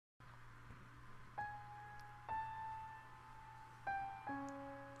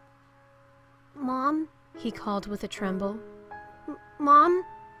he called with a tremble. Mom?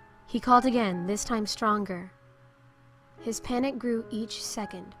 He called again, this time stronger. His panic grew each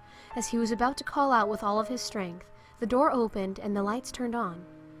second. As he was about to call out with all of his strength, the door opened and the lights turned on.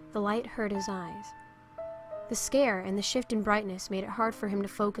 The light hurt his eyes. The scare and the shift in brightness made it hard for him to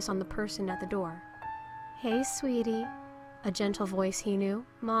focus on the person at the door. "Hey, sweetie," a gentle voice he knew.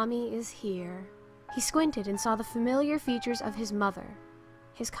 "Mommy is here." He squinted and saw the familiar features of his mother.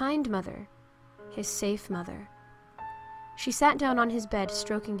 His kind mother. His safe mother. She sat down on his bed,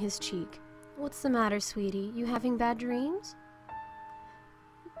 stroking his cheek. "What's the matter, sweetie? You having bad dreams?"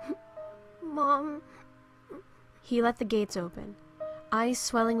 Mom. He let the gates open. Eyes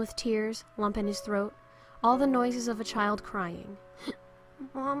swelling with tears, lump in his throat, all the noises of a child crying.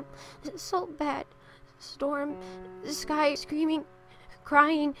 Mom, it's so bad. Storm, the sky screaming,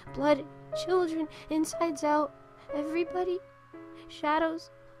 crying, blood, children, insides out, everybody,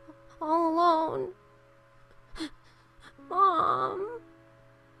 shadows, all alone. Mom.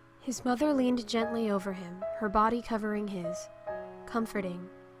 His mother leaned gently over him, her body covering his, comforting,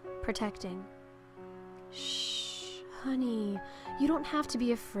 protecting. "Shh, honey, you don't have to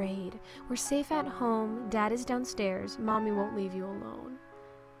be afraid. We're safe at home, Dad is downstairs, Mommy won't leave you alone.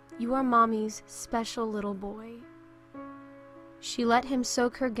 You are Mommy's special little boy." She let him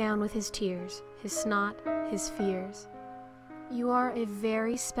soak her gown with his tears, his snot, his fears. "You are a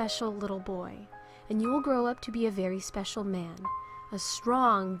very special little boy, and you will grow up to be a very special man. A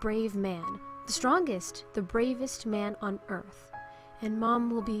strong, brave man. The strongest, the bravest man on earth. And Mom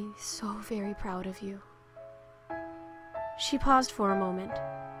will be so very proud of you." She paused for a moment.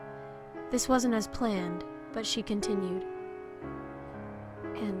 This wasn't as planned, but she continued.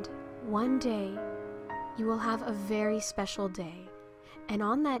 "And one day, you will have a very special day. And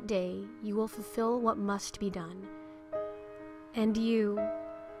on that day, you will fulfill what must be done. And you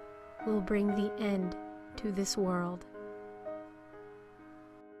will bring the end to this world."